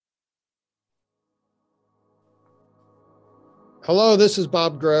Hello, this is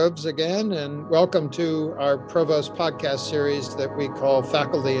Bob Groves again, and welcome to our Provost podcast series that we call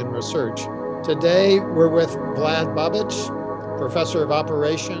Faculty and Research. Today, we're with Vlad Babic, Professor of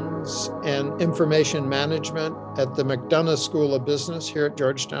Operations and Information Management at the McDonough School of Business here at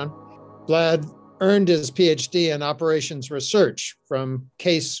Georgetown. Vlad earned his PhD in Operations Research from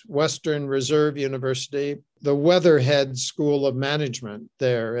Case Western Reserve University, the Weatherhead School of Management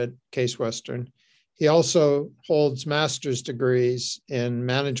there at Case Western. He also holds master's degrees in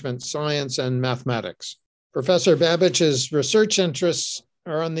management science and mathematics. Professor Babic's research interests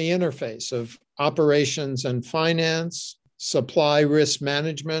are on the interface of operations and finance, supply risk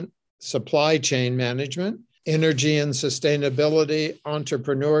management, supply chain management, energy and sustainability,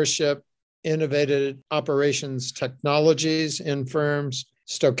 entrepreneurship, innovative operations technologies in firms,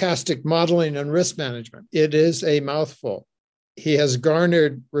 stochastic modeling, and risk management. It is a mouthful. He has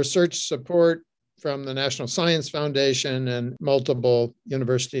garnered research support from the National Science Foundation and multiple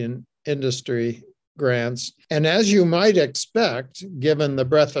university and industry grants. And as you might expect, given the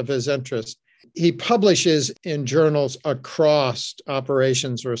breadth of his interest, he publishes in journals across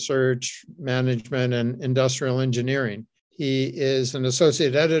operations research, management, and industrial engineering. He is an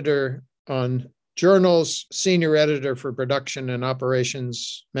associate editor on journals, senior editor for production and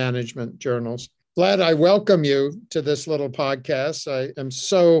operations management journals. Vlad, I welcome you to this little podcast. I am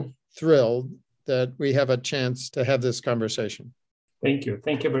so thrilled that we have a chance to have this conversation. Thank you.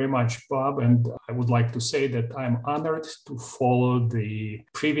 Thank you very much, Bob. And I would like to say that I'm honored to follow the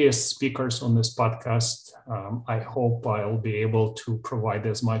previous speakers on this podcast. I hope I'll be able to provide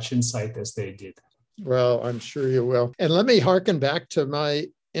as much insight as they did. Well, I'm sure you will. And let me hearken back to my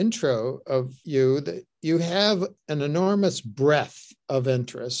intro of you, that you have an enormous breadth of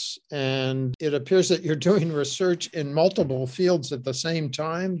interests. And it appears that you're doing research in multiple fields at the same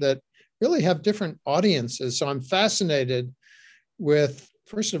time that really have different audiences. So I'm fascinated with,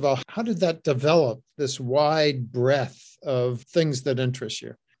 first of all, how did that develop, this wide breadth of things that interest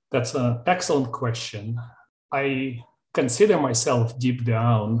you? That's an excellent question. I consider myself deep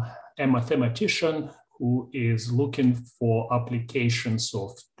down a mathematician who is looking for applications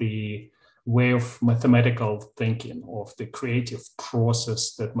of the way of mathematical thinking, of the creative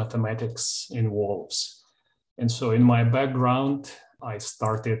process that mathematics involves. And so in my background, I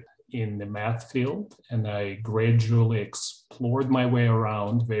started in the math field, and I gradually explored my way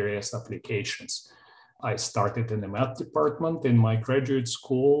around various applications. I started in the math department in my graduate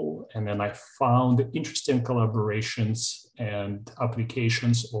school, and then I found interesting collaborations and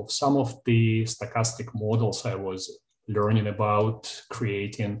applications of some of the stochastic models I was learning about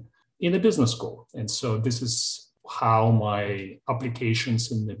creating in the business school. And so this is how my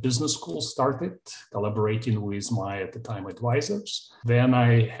applications in the business school started, collaborating with my, at the time, advisors. Then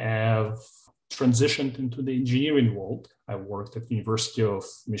I have transitioned into the engineering world. I worked at the University of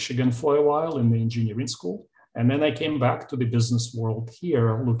Michigan for a while in the engineering school. And then I came back to the business world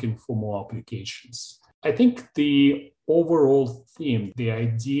here looking for more applications. I think the overall theme, the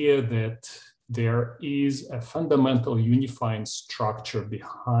idea that there is a fundamental unifying structure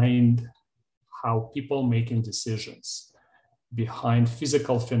behind how people making decisions, behind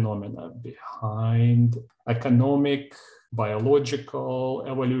physical phenomena, behind economic, biological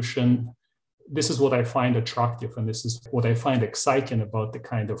evolution. This is what I find attractive, and this is what I find exciting about the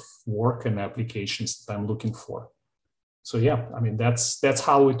kind of work and applications that I'm looking for. So yeah, I mean, that's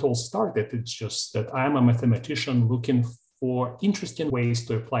how it all started. It's just that I'm a mathematician looking for interesting ways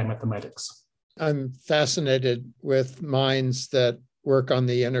to apply mathematics. I'm fascinated with minds that work on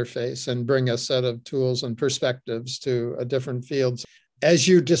the interface and bring a set of tools and perspectives to a different fields. As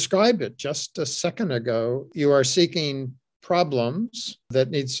you described it just a second ago, you are seeking problems that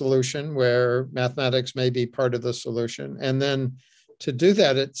need solution where mathematics may be part of the solution. And then to do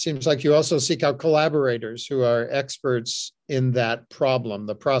that, it seems like you also seek out collaborators who are experts in that problem,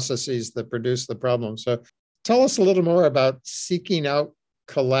 the processes that produce the problem. So tell us a little more about seeking out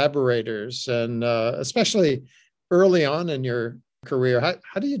collaborators, and especially early on in your career.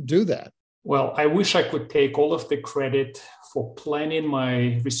 How do you do that? Well, I wish I could take all of the credit for planning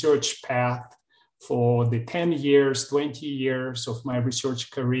my research path for the 10 years, 20 years of my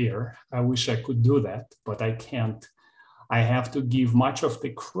research career. I wish I could do that, but I can't. I have to give much of the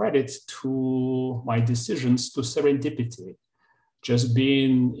credit to my decisions to serendipity. Just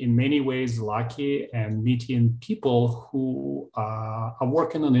being in many ways lucky and meeting people who are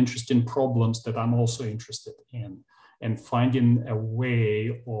working on interesting problems that I'm also interested in, and finding a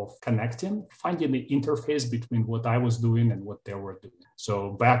way of connecting, finding the interface between what I was doing and what they were doing.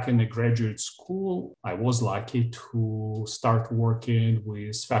 So back in the graduate school, I was lucky to start working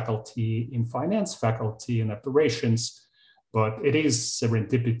with faculty in finance, faculty in operations, But it is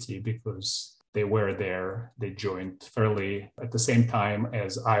serendipity because they were there. They joined fairly at the same time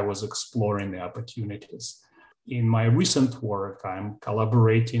as I was exploring the opportunities. In my recent work, I'm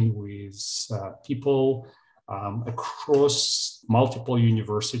collaborating with people across multiple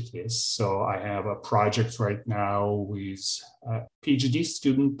universities. So I have a project right now with a PhD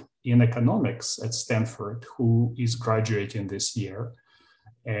student in economics at Stanford who is graduating this year.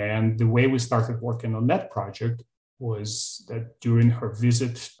 And the way we started working on that project was that during her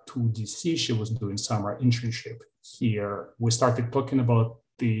visit to DC, she was doing summer internship here. We started talking about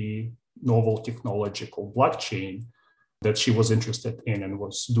the novel technology called blockchain that she was interested in and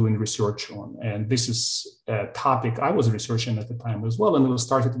was doing research on. And this is a topic I was researching at the time as well. And we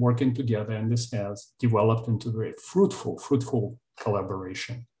started working together, and this has developed into a very fruitful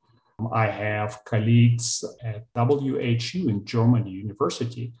collaboration. I have colleagues at WHU in Germany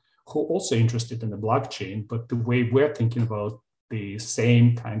University who are also interested in the blockchain, but the way we're thinking about the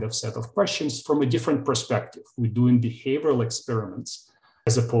same kind of set of questions from a different perspective. We're doing behavioral experiments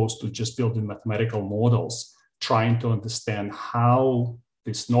as opposed to just building mathematical models, trying to understand how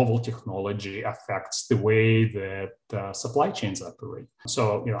this novel technology affects the way that supply chains operate.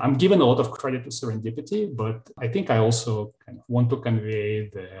 So, I'm giving a lot of credit to serendipity, but I think I also kind of want to convey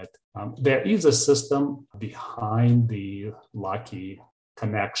that there is a system behind the lucky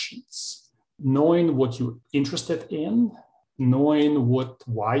connections. Knowing what you're interested in, knowing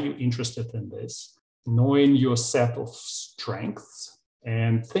why you're interested in this, knowing your set of strengths,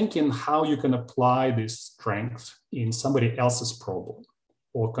 and thinking how you can apply this strength in somebody else's problem.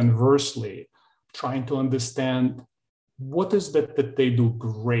 Or conversely, trying to understand what is that they do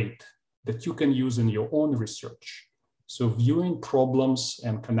great that you can use in your own research. So viewing problems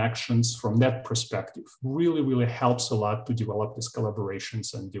and connections from that perspective really helps a lot to develop these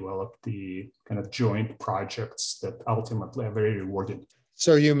collaborations and develop the kind of joint projects that ultimately are very rewarding.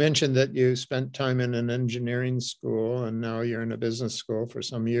 So you mentioned that you spent time in an engineering school and now you're in a business school for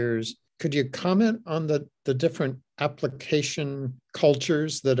some years. Could you comment on the different application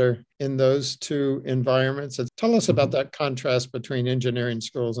cultures that are in those two environments? And tell us about that contrast between engineering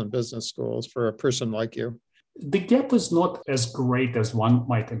schools and business schools for a person like you. The gap is not as great as one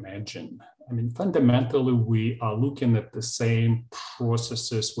might imagine. I mean, fundamentally, we are looking at the same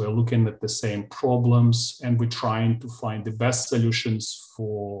processes, we're looking at the same problems, and we're trying to find the best solutions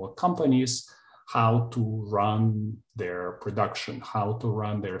for companies, how to run their production, how to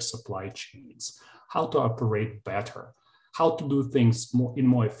run their supply chains, how to operate better, how to do things in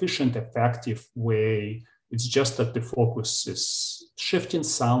more efficient, effective way. It's just that the focus is shifting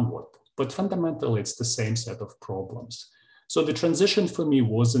somewhat, but fundamentally, it's the same set of problems. So the transition for me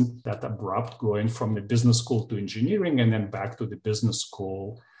wasn't that abrupt, going from the business school to engineering and then back to the business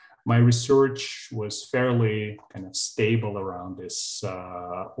school. My research was fairly kind of stable around this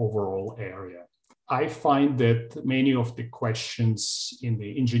overall area. I find that many of the questions in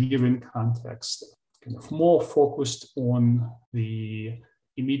the engineering context kind of more focused on the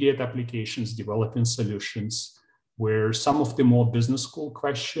immediate applications, developing solutions, where some of the more business school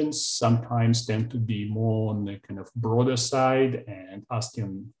questions sometimes tend to be more on the kind of broader side and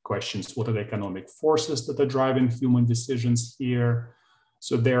asking questions, what are the economic forces that are driving human decisions here?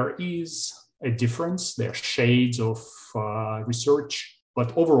 So there is a difference, there are shades of research,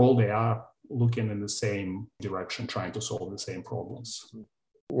 but overall they are looking in the same direction, trying to solve the same problems.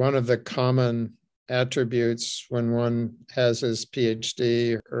 One of the common attributes when one has his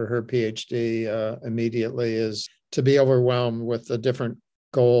PhD or her PhD immediately is to be overwhelmed with the different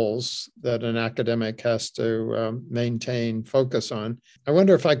goals that an academic has to maintain focus on. I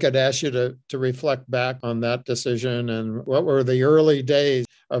wonder if I could ask you to reflect back on that decision and what were the early days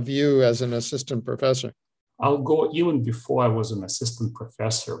of you as an assistant professor? I'll go even before I was an assistant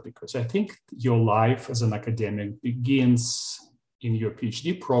professor, because I think your life as an academic begins in your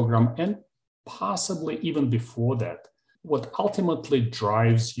PhD program and possibly even before that. What ultimately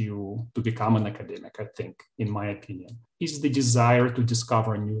drives you to become an academic, I think, in my opinion, is the desire to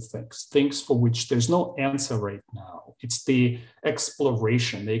discover new things, things for which there's no answer right now. It's the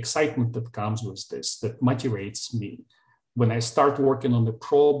exploration, the excitement that comes with this that motivates me. When I start working on the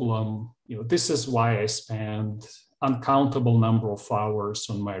problem, this is why I spend uncountable number of hours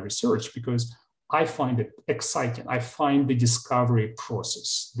on my research, because I find it exciting. I find the discovery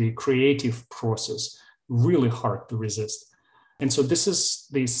process, the creative process, really hard to resist. And so this is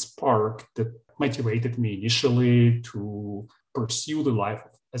the spark that motivated me initially to pursue the life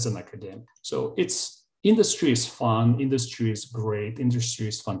as an academic. So industry is fun, industry is great, industry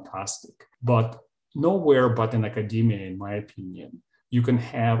is fantastic, but nowhere but in academia, in my opinion, you can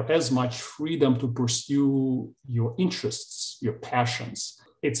have as much freedom to pursue your interests, your passions.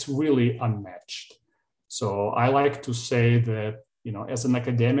 It's really unmatched. So I like to say that, as an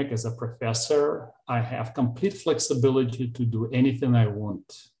academic, as a professor, I have complete flexibility to do anything I want.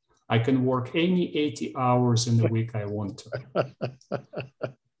 I can work any 80 hours in a week I want to.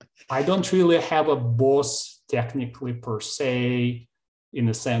 I don't really have a boss technically per se, in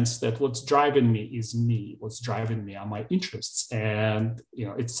the sense that what's driving me is me. What's driving me are my interests. And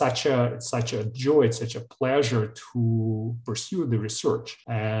it's such a joy, it's such a pleasure to pursue the research.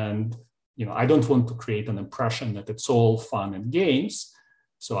 And I don't want to create an impression that it's all fun and games.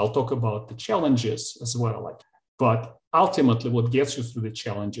 So I'll talk about the challenges as well. But ultimately, what gets you through the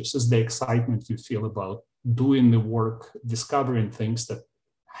challenges is the excitement you feel about doing the work, discovering things that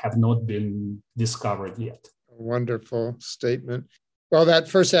have not been discovered yet. Wonderful statement. Well, that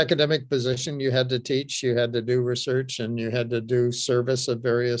first academic position, you had to teach, you had to do research, and you had to do service of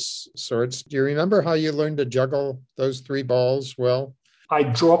various sorts. Do you remember how you learned to juggle those three balls well? I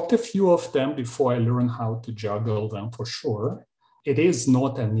dropped a few of them before I learned how to juggle them, for sure. It is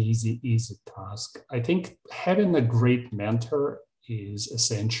not an easy task. I think having a great mentor is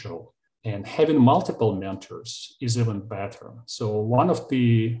essential, and having multiple mentors is even better. So one of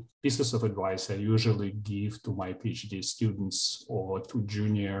the pieces of advice I usually give to my PhD students or to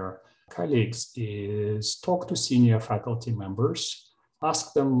junior colleagues is talk to senior faculty members.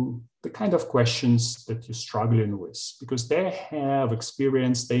 Ask them the kind of questions that you're struggling with, because they have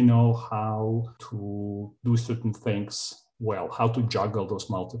experience, they know how to do certain things well, how to juggle those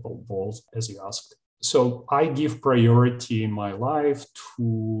multiple balls, as you asked. So I give priority in my life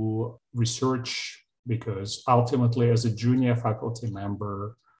to research, because ultimately, as a junior faculty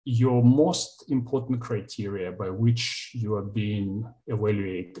member, your most important criteria by which you are being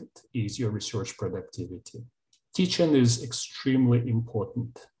evaluated is your research productivity. Teaching is extremely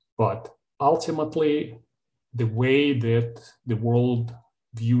important, but ultimately, the way that the world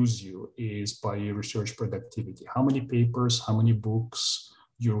views you is by your research productivity. How many papers, how many books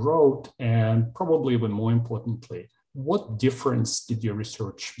you wrote, and probably even more importantly, what difference did your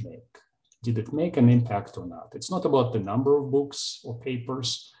research make? Did it make an impact or not? It's not about the number of books or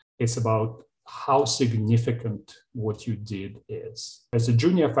papers. It's about how significant what you did is. As a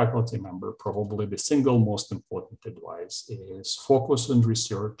junior faculty member, probably the single most important advice is focus on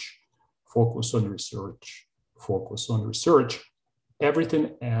research, focus on research, focus on research.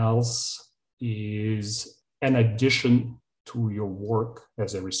 Everything else is an addition to your work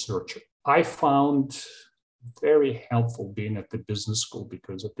as a researcher. I found very helpful being at the business school,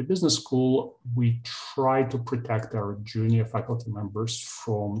 because at the business school, we try to protect our junior faculty members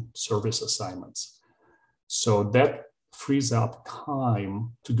from service assignments. So that frees up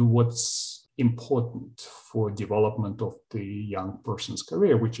time to do what's important for development of the young person's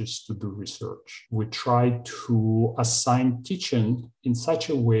career, which is to do research. We try to assign teaching in such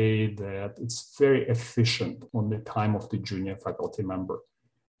a way that it's very efficient on the time of the junior faculty member.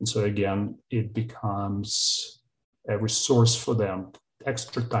 And so again, it becomes a resource for them,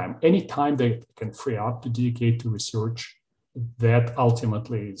 extra time. Any time they can free up to dedicate to research, that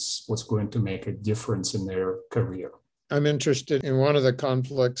ultimately is what's going to make a difference in their career. I'm interested in one of the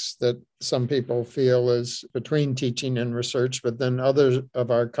conflicts that some people feel is between teaching and research, but then others of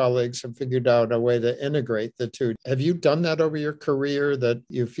our colleagues have figured out a way to integrate the two. Have you done that over your career, that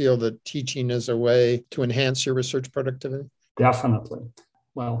you feel that teaching is a way to enhance your research productivity? Definitely.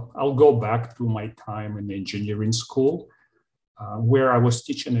 Well, I'll go back to my time in engineering school, where I was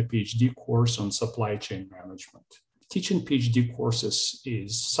teaching a PhD course on supply chain management. Teaching PhD courses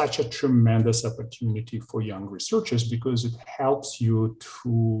is such a tremendous opportunity for young researchers, because it helps you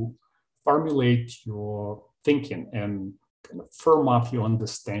to formulate your thinking and kind of firm up your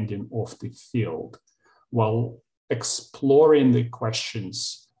understanding of the field while exploring the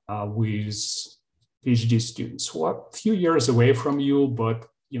questions with PhD students who are a few years away from you, but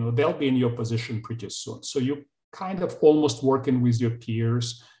they'll be in your position pretty soon. So you kind of almost working with your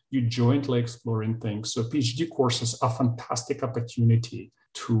peers, you jointly exploring things. So PhD courses are a fantastic opportunity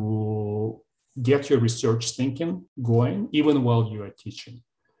to get your research thinking going, even while you are teaching.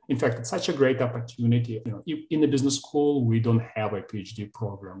 In fact, it's such a great opportunity. In the business school, we don't have a PhD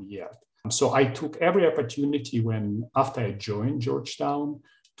program yet. So I took every opportunity after I joined Georgetown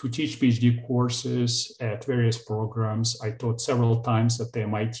to teach PhD courses at various programs. I taught several times at the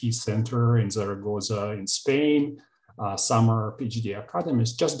MIT Center in Zaragoza in Spain, summer PhD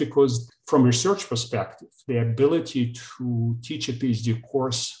academies, just because from research perspective, the ability to teach a PhD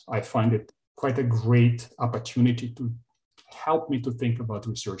course, I find it quite a great opportunity to help me to think about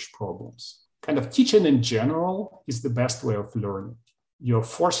research problems. Kind of teaching in general is the best way of learning. You're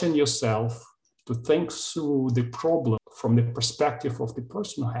forcing yourself to think through the problem from the perspective of the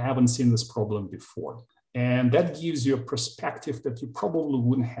person who haven't seen this problem before. And that gives you a perspective that you probably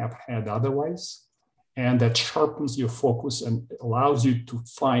wouldn't have had otherwise. And that sharpens your focus and allows you to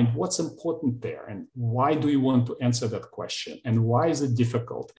find what's important there and why do you want to answer that question and why is it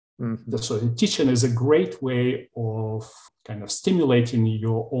difficult. Mm-hmm. So the teaching is a great way of kind of stimulating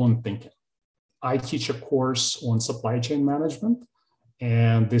your own thinking. I teach a course on supply chain management,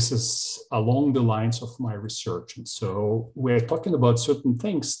 and this is along the lines of my research. And so we're talking about certain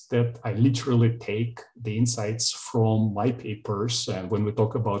things that I literally take the insights from my papers. And when we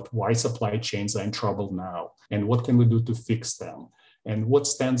talk about why supply chains are in trouble now, and what can we do to fix them, and what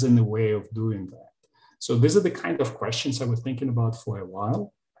stands in the way of doing that. So these are the kind of questions I was thinking about for a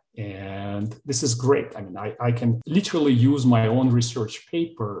while. And this is great. I mean, I can literally use my own research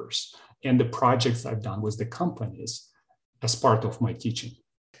papers and the projects I've done with the companies as part of my teaching.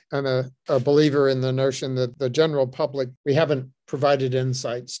 I'm a believer in the notion that the general public, we haven't provided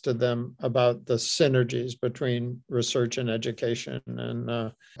insights to them about the synergies between research and education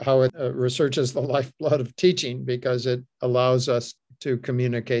and how research is the lifeblood of teaching because it allows us to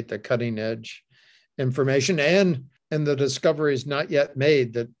communicate the cutting edge information and the discoveries not yet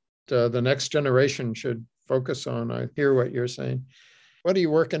made that the next generation should focus on. I hear what you're saying. What are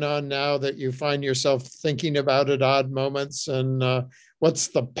you working on now that you find yourself thinking about at odd moments? And what's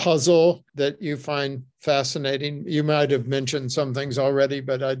the puzzle that you find fascinating? You might have mentioned some things already,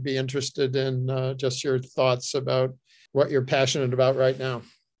 but I'd be interested in just your thoughts about what you're passionate about right now.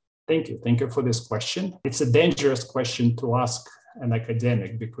 Thank you. Thank you for this question. It's a dangerous question to ask an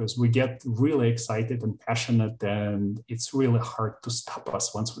academic because we get really excited and passionate and it's really hard to stop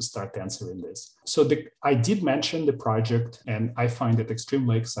us once we start answering this. So I did mention the project and I find it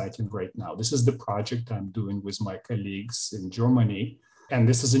extremely exciting right now. This is the project I'm doing with my colleagues in Germany. And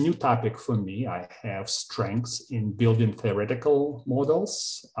this is a new topic for me. I have strengths in building theoretical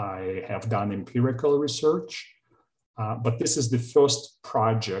models. I have done empirical research. But this is the first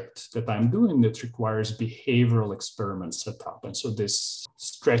project that I'm doing that requires behavioral experiment setup. And so this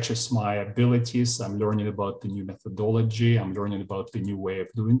stretches my abilities. I'm learning about the new methodology. I'm learning about the new way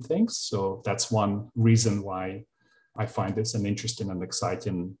of doing things. So that's one reason why I find this an interesting and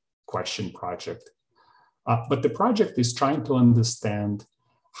exciting question project. But the project is trying to understand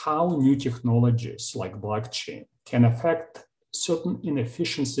how new technologies like blockchain can affect certain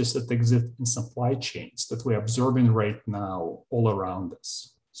inefficiencies that exist in supply chains that we're observing right now all around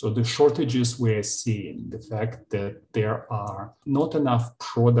us. So the shortages we're seeing, the fact that there are not enough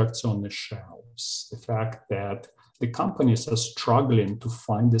products on the shelves, the fact that the companies are struggling to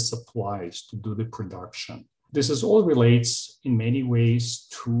find the supplies to do the production. This is all relates in many ways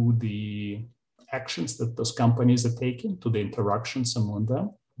to the actions that those companies are taking, to the interactions among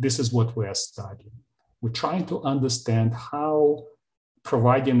them. This is what we are studying. We're trying to understand how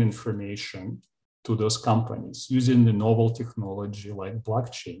providing information to those companies using the novel technology like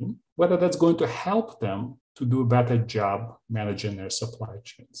blockchain, whether that's going to help them to do a better job managing their supply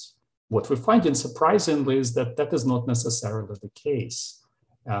chains. What we're finding surprisingly is that that is not necessarily the case.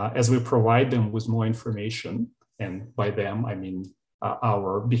 As we provide them with more information, and by them, I mean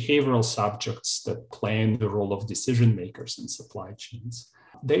our behavioral subjects that play the role of decision makers in supply chains,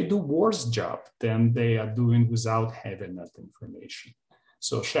 they do worse job than they are doing without having that information.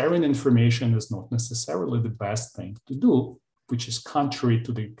 So sharing information is not necessarily the best thing to do, which is contrary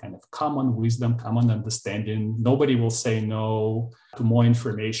to the kind of common wisdom, common understanding. Nobody will say no to more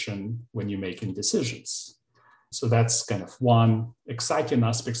information when you're making decisions. So that's kind of one exciting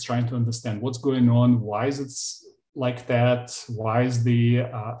aspect, trying to understand what's going on, why is it like that, why is the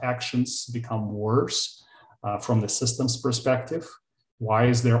actions become worse from the system's perspective. Why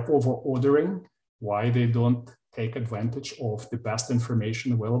is there over-ordering? Why they don't take advantage of the best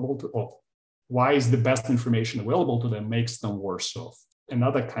information available to, or why is the best information available to them makes them worse off?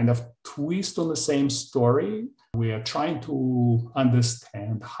 Another kind of twist on the same story, we are trying to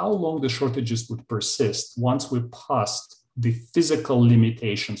understand how long the shortages would persist once we passed the physical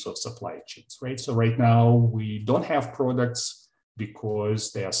limitations of supply chains, right? So right now we don't have products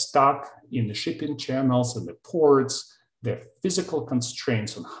because they are stuck in the shipping channels and the ports. There are physical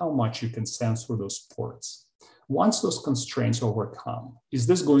constraints on how much you can send through those ports. Once those constraints overcome, is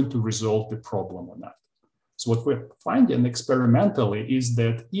this going to resolve the problem or not? So what we're finding experimentally is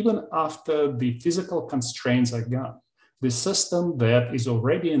that even after the physical constraints are gone, the system that is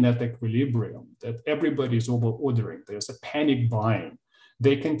already in that equilibrium, that everybody is over-ordering, there's a panic buying,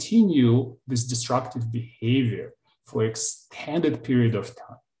 they continue this destructive behavior for an extended period of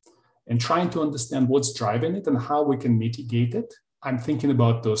time. And trying to understand what's driving it and how we can mitigate it I'm thinking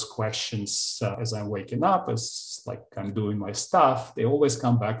about those questions as I'm waking up, as like I'm doing my stuff. They always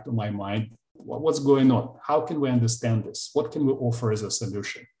come back to my mind. What's going on? How can we understand this? What can we offer as a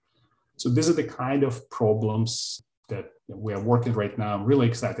solution? So these are the kind of problems that we are working right now. I'm really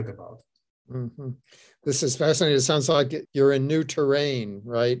excited about. Mm-hmm. This is fascinating. It sounds like you're in new terrain,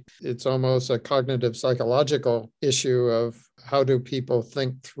 right? It's almost a cognitive psychological issue of how do people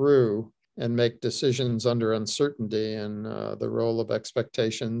think through and make decisions under uncertainty, and the role of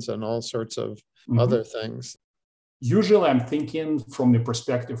expectations and all sorts of other things. Usually I'm thinking from the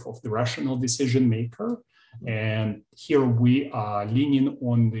perspective of the rational decision maker. And here we are leaning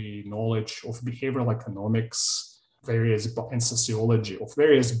on the knowledge of behavioral economics, and sociology of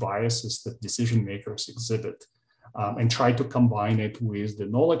various biases that decision makers exhibit, and try to combine it with the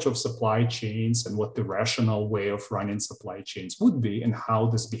knowledge of supply chains and what the rational way of running supply chains would be, and how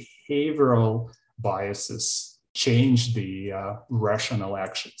these behavioral biases change the rational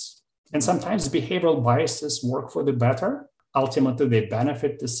actions. And sometimes behavioral biases work for the better. Ultimately, they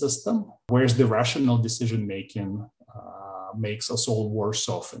benefit the system, whereas the rational decision making makes us all worse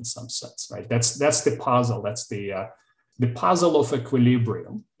off in some sense, right? That's the puzzle. That's the puzzle of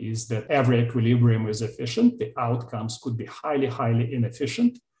equilibrium, is that every equilibrium is efficient. The outcomes could be highly, highly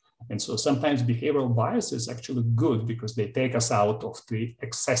inefficient. And so sometimes behavioral bias is actually good because they take us out of the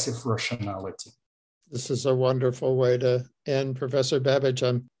excessive rationality. This is a wonderful way to end. Professor Babic,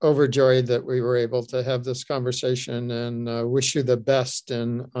 I'm overjoyed that we were able to have this conversation, and wish you the best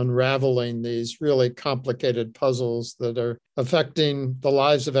in unraveling these really complicated puzzles that are affecting the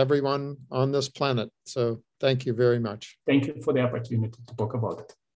lives of everyone on this planet. So thank you very much. Thank you for the opportunity to talk about it.